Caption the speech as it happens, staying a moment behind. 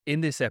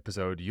In this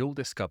episode, you'll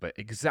discover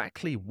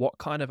exactly what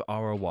kind of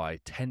ROI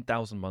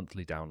 10,000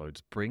 monthly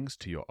downloads brings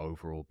to your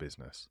overall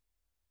business.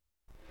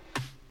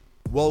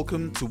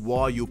 Welcome to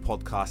Why Your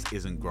Podcast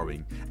Isn't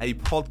Growing, a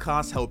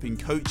podcast helping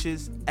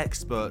coaches,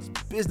 experts,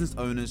 business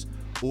owners,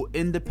 or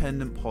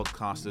independent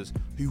podcasters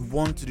who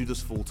want to do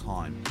this full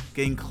time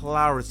gain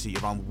clarity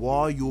around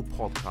why your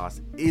podcast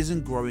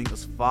isn't growing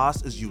as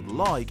fast as you'd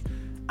like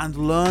and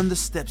learn the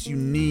steps you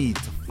need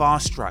to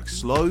fast track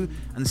slow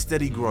and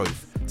steady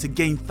growth to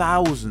gain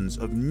thousands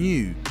of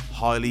new,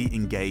 highly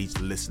engaged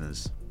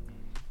listeners.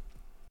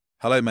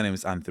 Hello, my name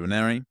is Anthony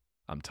Ranieri.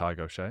 I'm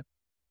Tygo Shea.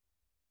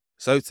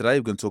 So today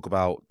we're going to talk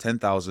about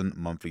 10,000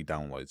 monthly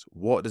downloads.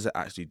 What does it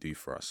actually do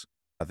for us?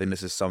 I think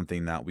this is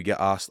something that we get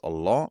asked a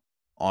lot,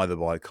 either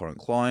by current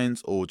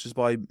clients or just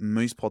by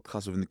most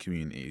podcasts within the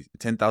community.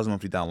 10,000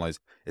 monthly downloads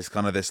is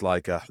kind of this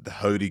like the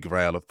holy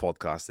grail of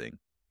podcasting.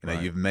 Right.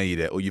 You've made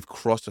it or you've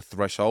crossed a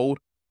threshold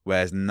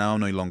where it's now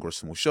no longer a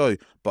small show,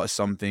 but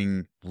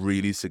something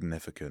really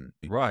significant.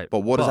 Right. But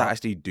what does that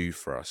actually do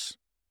for us?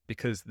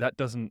 Because that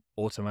doesn't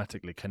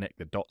automatically connect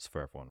the dots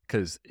for everyone.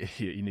 Because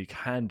you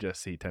can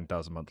just see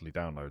 10,000 monthly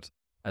downloads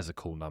as a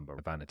cool number,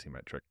 a vanity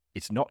metric.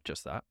 It's not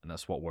just that, and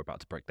that's what we're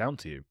about to break down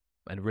to you,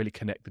 and really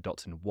connect the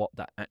dots in what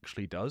that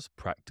actually does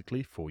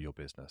practically for your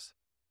business.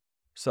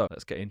 So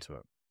let's get into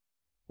it.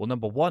 Well,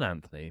 number one,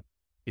 Anthony,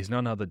 is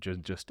none other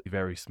than just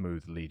very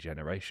smooth lead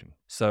generation.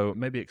 So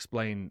maybe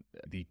explain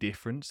the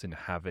difference in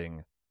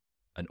having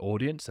an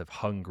audience of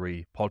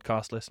hungry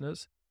podcast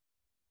listeners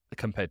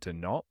compared to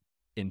not,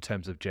 in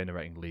terms of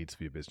generating leads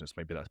for your business.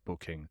 Maybe that's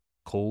booking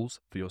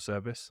calls for your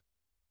service.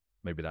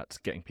 Maybe that's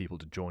getting people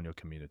to join your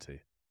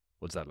community.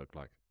 What does that look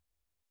like?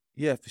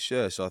 Yeah, for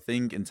sure. So I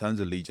think in terms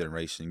of lead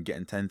generation,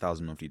 getting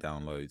 10,000 monthly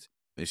downloads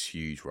is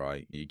huge,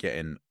 right? You're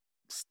getting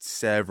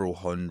several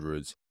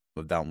hundreds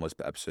of downloads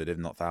per episode, if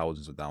not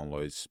thousands of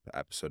downloads per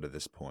episode at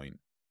this point,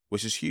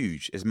 which is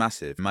huge. It's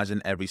massive.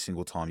 Imagine every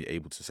single time you're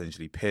able to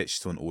essentially pitch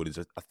to an audience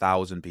of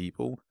 1,000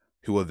 people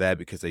who are there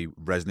because they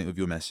resonate with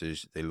your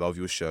message, they love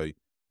your show,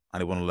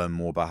 and they want to learn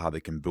more about how they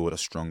can build a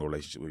stronger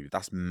relationship with you.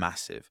 That's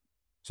massive.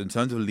 So in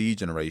terms of lead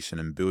generation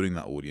and building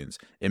that audience,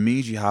 it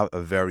means you have a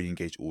very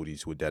engaged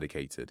audience who are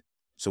dedicated.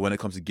 So when it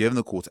comes to giving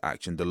the call to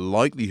action, the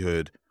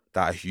likelihood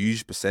that a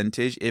huge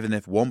percentage, even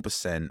if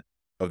 1%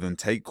 of them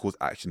take call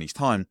to action each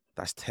time,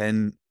 that's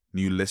 10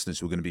 new listeners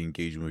who are going to be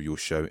engaging with your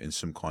show in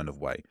some kind of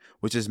way,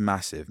 which is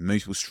massive.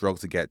 Most people struggle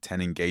to get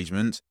 10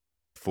 engagements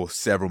for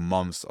several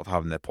months of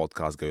having their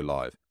podcast go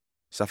live.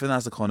 So I think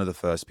that's the kind of the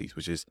first piece,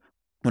 which is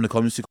when it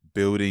comes to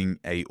building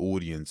a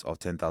audience of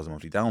 10,000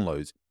 monthly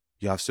downloads,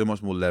 you have so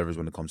much more leverage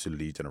when it comes to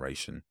lead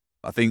generation.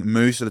 I think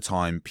most of the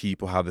time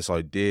people have this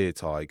idea,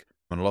 Tyg,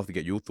 and I'd love to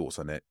get your thoughts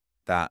on it,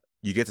 that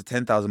you get to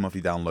 10,000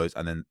 monthly downloads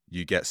and then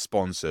you get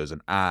sponsors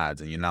and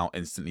ads and you're now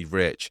instantly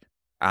rich.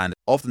 And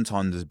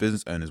oftentimes as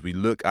business owners, we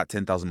look at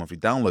 10,000 monthly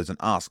downloads and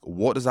ask,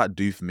 what does that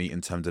do for me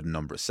in terms of the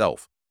number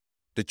itself?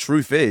 The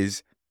truth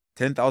is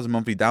 10,000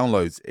 monthly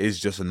downloads is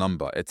just a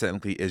number. It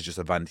technically is just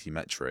a vanity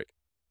metric.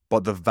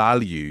 But the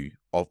value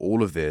of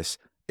all of this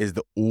is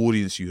the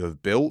audience you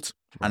have built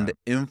and the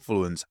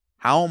influence,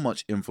 how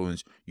much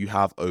influence you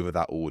have over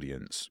that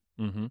audience.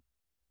 Mm-hmm.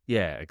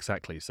 Yeah,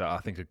 exactly. So I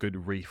think a good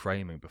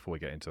reframing before we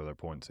get into other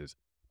points is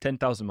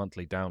 10,000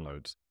 monthly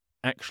downloads.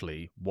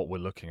 Actually, what we're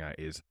looking at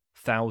is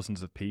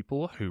thousands of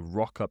people who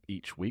rock up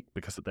each week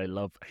because they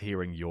love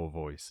hearing your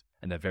voice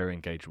and they're very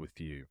engaged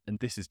with you. And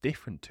this is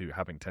different to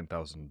having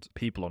 10,000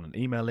 people on an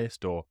email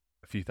list or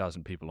a few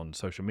thousand people on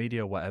social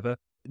media or whatever.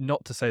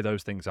 Not to say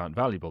those things aren't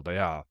valuable, they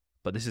are.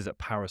 But this is a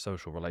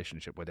parasocial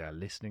relationship where they're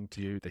listening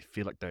to you. They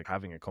feel like they're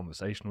having a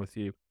conversation with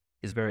you.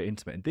 It's very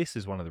intimate. And this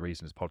is one of the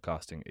reasons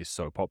podcasting is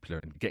so popular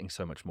and getting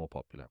so much more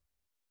popular.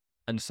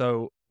 And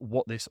so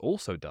what this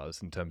also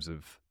does in terms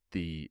of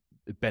the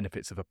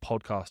benefits of a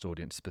podcast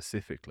audience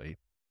specifically,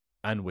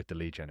 and with the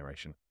lead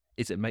generation,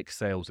 is it makes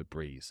sales a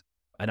breeze.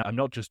 And I'm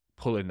not just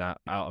pulling that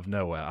out of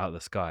nowhere, out of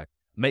the sky.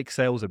 Make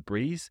sales a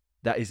breeze.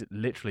 That is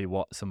literally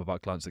what some of our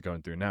clients are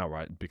going through now,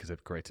 right? Because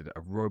they've created a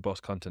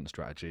robust content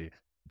strategy.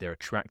 They're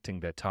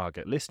attracting their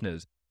target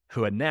listeners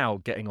who are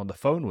now getting on the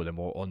phone with them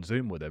or on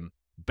Zoom with them,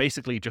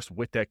 basically just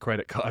with their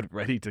credit card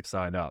ready to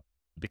sign up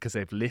because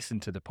they've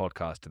listened to the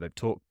podcast, they've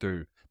talked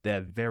through,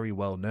 they're very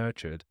well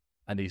nurtured,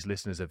 and these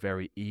listeners are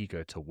very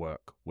eager to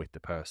work with the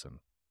person,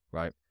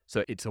 right?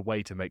 So it's a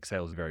way to make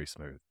sales very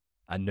smooth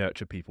and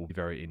nurture people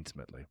very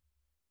intimately.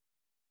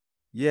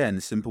 Yeah, and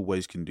the simple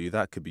ways you can do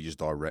that could be just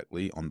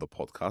directly on the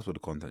podcast with a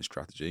content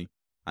strategy.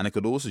 And it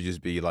could also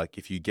just be like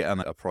if you get on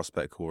a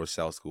prospect call or a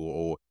sales call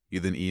or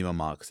you're in email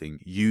marketing,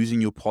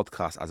 using your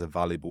podcast as a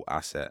valuable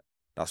asset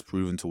that's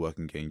proven to work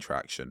and gain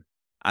traction.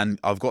 And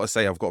I've got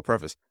to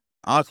preface,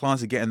 our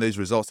clients are getting those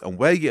results and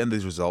we're getting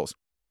those results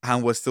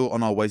and we're still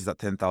on our way to that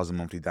 10,000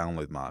 monthly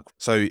download mark.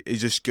 So it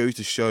just goes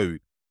to show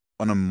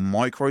on a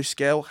micro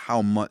scale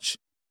how much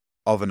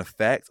of an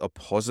effect, a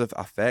positive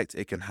effect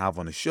it can have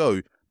on a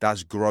show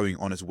that's growing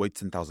on its way to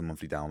 10,000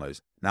 monthly downloads.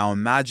 Now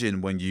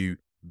imagine when you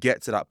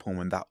get to that point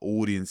when that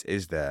audience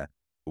is there.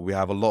 We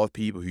have a lot of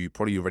people who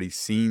probably already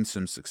seen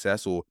some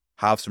success or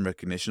have some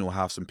recognition or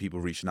have some people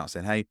reaching out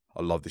saying, hey,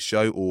 I love the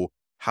show, or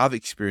have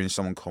experienced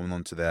someone coming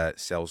onto their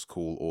sales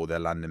call or their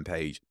landing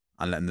page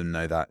and letting them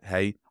know that,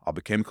 hey, I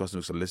became a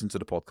customer, so listen to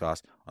the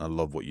podcast and I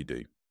love what you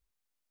do.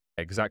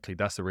 Exactly.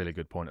 That's a really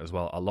good point as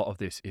well. A lot of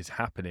this is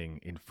happening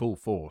in full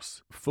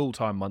force,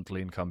 full-time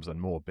monthly incomes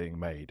and more being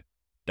made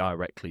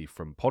directly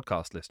from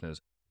podcast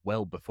listeners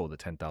well before the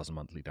 10,000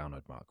 monthly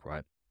download mark,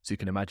 right? So you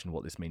can imagine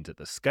what this means at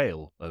the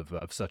scale of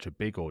such a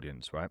big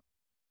audience, right?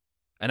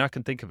 And I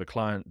can think of a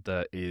client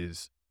that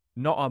is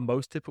not our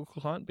most typical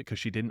client because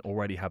she didn't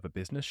already have a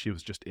business. She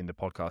was just in the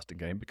podcasting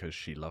game because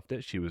she loved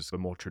it. She was a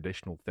more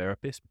traditional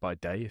therapist by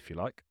day, if you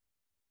like.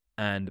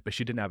 But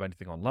she didn't have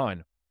anything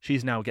online.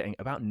 She's now getting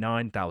about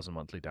 9,000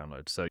 monthly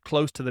downloads. So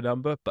close to the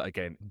number, but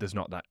again, there's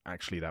not that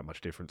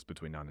much difference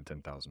between 9 and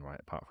 10,000, right?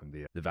 Apart from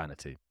the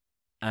vanity.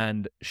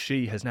 And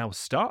she has now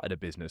started a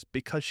business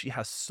because she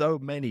has so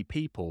many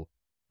people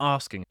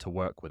asking to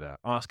work with her,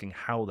 asking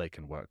how they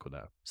can work with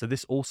her. So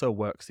this also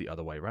works the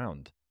other way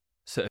around.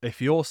 So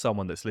if you're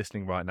someone that's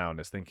listening right now and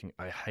is thinking,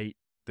 I hate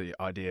the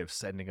idea of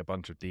sending a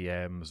bunch of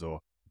DMs or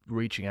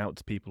reaching out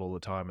to people all the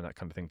time and that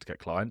kind of thing to get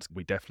clients,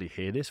 we definitely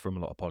hear this from a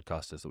lot of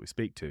podcasters that we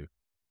speak to.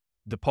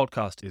 The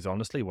podcast is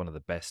honestly one of the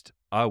best,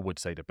 I would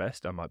say the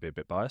best, I might be a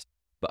bit biased,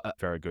 but a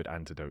very good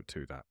antidote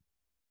to that.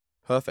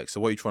 Perfect. So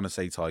what you're trying to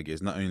say, Tiger,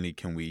 is not only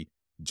can we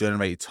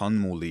generate a ton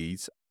more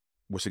leads,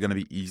 which are going to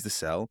be easy to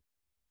sell,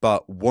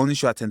 but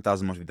once you're at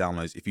 10,000 monthly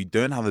downloads, if you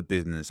don't have a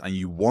business and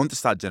you want to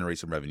start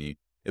generating revenue,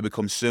 it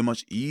becomes so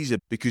much easier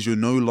because you're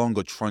no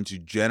longer trying to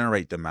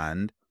generate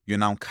demand. You're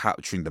now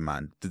capturing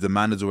demand. The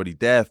demand is already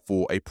there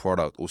for a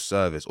product or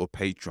service or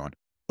Patreon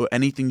or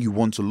anything you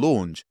want to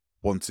launch.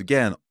 Once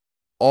again,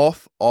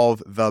 off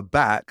of the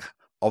back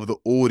of the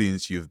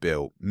audience you've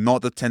built,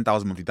 not the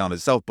 10,000 monthly downloads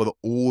itself, but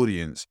the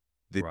audience,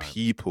 the Right.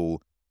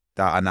 people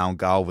that are now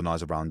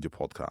galvanized around your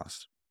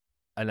podcast.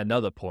 And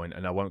another point,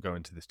 and I won't go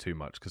into this too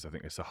much because I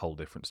think it's a whole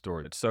different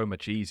story. It's so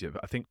much easier.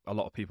 But I think a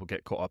lot of people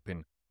get caught up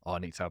in, I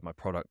need to have my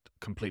product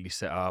completely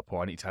set up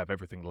or I need to have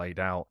everything laid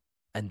out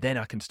and then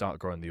I can start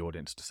growing the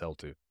audience to sell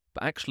to.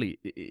 But actually,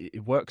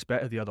 it works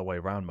better the other way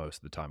around most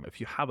of the time. If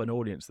you have an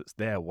audience that's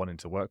there wanting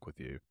to work with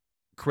you,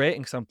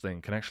 creating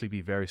something can actually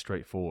be very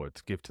straightforward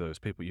to give to those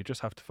people. You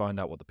just have to find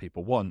out what the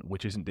people want,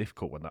 which isn't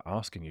difficult when they're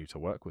asking you to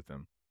work with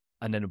them.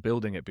 And then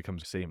building it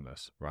becomes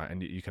seamless, right?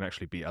 And you can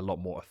actually be a lot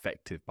more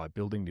effective by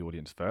building the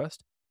audience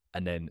first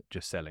and then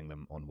just selling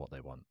them on what they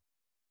want.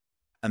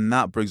 And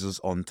that brings us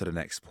on to the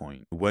next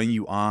point. When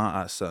you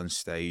are at a certain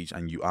stage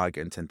and you are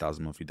getting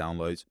 10,000 monthly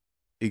downloads,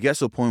 it gets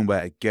to a point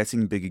where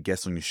getting bigger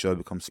guests on your show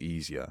becomes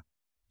easier.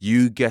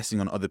 You guesting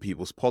on other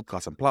people's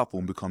podcasts and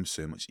platform becomes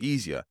so much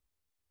easier.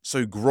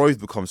 So growth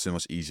becomes so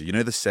much easier. You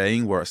know the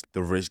saying where it's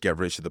the rich get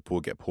richer, the poor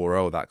get poorer,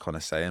 or that kind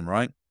of saying,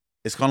 right?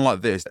 It's kind of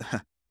like this.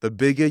 The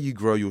bigger you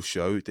grow your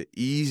show, the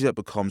easier it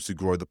becomes to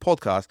grow the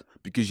podcast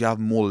because you have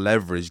more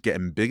leverage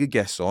getting bigger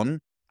guests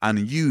on and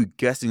you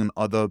guesting on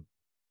other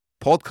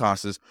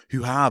podcasters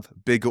who have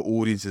bigger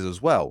audiences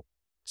as well.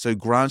 So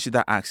grants you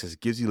that access,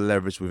 gives you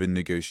leverage within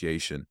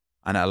negotiation,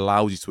 and it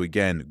allows you to,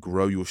 again,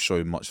 grow your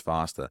show much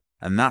faster.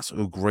 And that's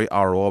a great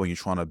ROI when you're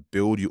trying to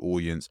build your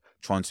audience,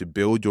 trying to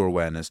build your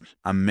awareness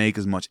and make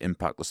as much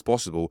impact as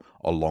possible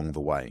along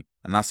the way.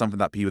 And that's something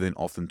that people don't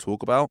often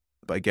talk about.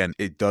 But again,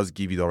 it does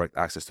give you direct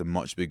access to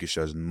much bigger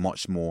shows and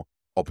much more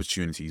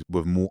opportunities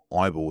with more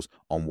eyeballs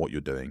on what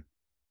you're doing.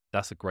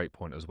 That's a great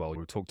point as well.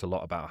 We've talked a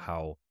lot about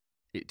how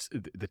it's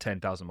the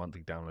 10,000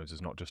 monthly downloads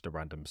is not just a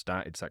random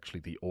stat. It's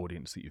actually the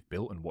audience that you've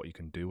built and what you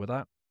can do with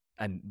that.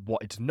 And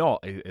what it's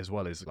not, as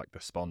well, is like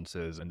the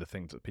sponsors and the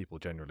things that people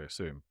generally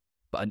assume.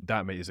 But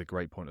that is a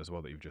great point as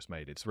well that you've just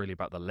made. It's really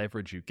about the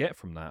leverage you get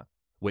from that,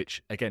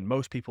 which, again,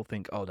 most people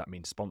think, oh, that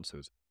means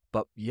sponsors.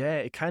 But yeah,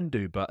 it can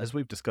do. But as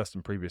we've discussed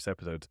in previous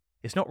episodes,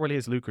 it's not really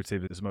as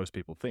lucrative as most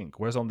people think.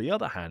 Whereas on the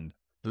other hand,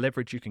 the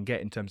leverage you can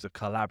get in terms of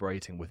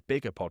collaborating with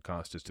bigger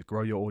podcasters to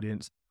grow your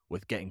audience,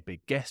 with getting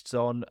big guests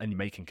on and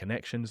making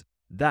connections,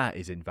 that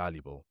is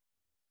invaluable.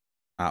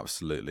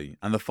 Absolutely.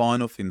 And the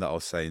final thing that I'll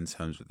say in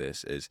terms of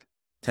this is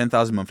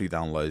 10,000 monthly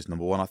downloads.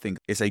 Number one, I think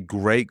it's a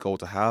great goal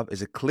to have.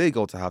 It's a clear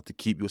goal to have to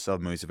keep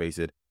yourself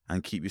motivated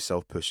and keep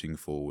yourself pushing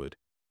forward.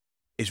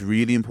 It's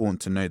really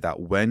important to know that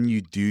when you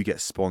do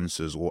get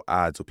sponsors or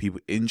ads or people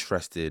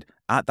interested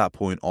at that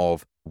point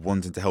of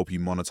wanting to help you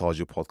monetize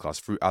your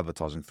podcast through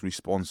advertising, through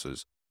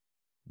sponsors,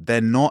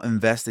 they're not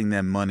investing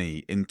their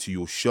money into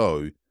your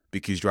show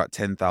because you're at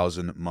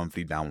 10,000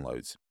 monthly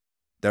downloads.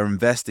 They're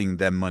investing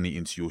their money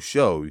into your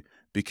show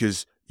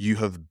because you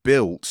have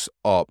built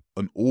up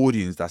an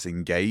audience that's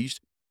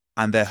engaged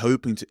and they're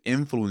hoping to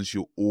influence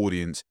your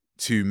audience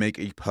to make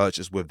a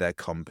purchase with their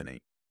company.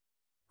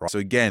 Right? So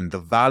again, the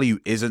value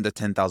isn't the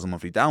 10,000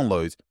 monthly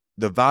downloads.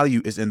 The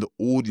value is in the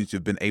audience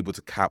you've been able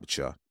to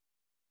capture,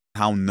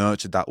 how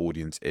nurtured that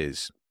audience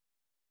is.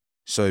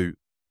 So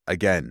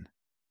again,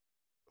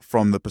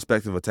 from the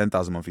perspective of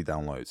 10,000 monthly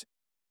downloads,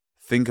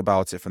 think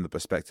about it from the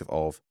perspective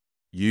of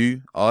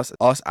you, us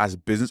as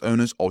business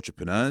owners,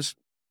 entrepreneurs.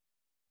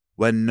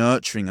 We're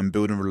nurturing and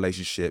building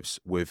relationships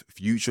with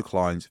future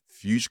clients,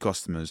 future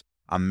customers,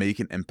 and make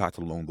an impact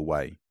along the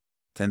way.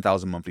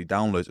 10,000 monthly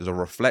downloads is a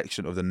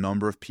reflection of the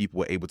number of people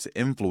we're able to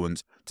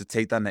influence to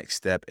take that next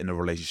step in a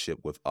relationship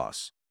with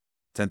us.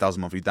 10,000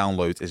 monthly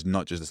downloads is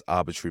not just this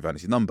arbitrary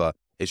vanity number,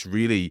 it's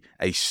really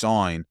a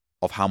sign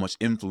of how much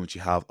influence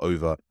you have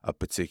over a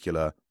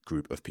particular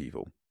group of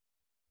people.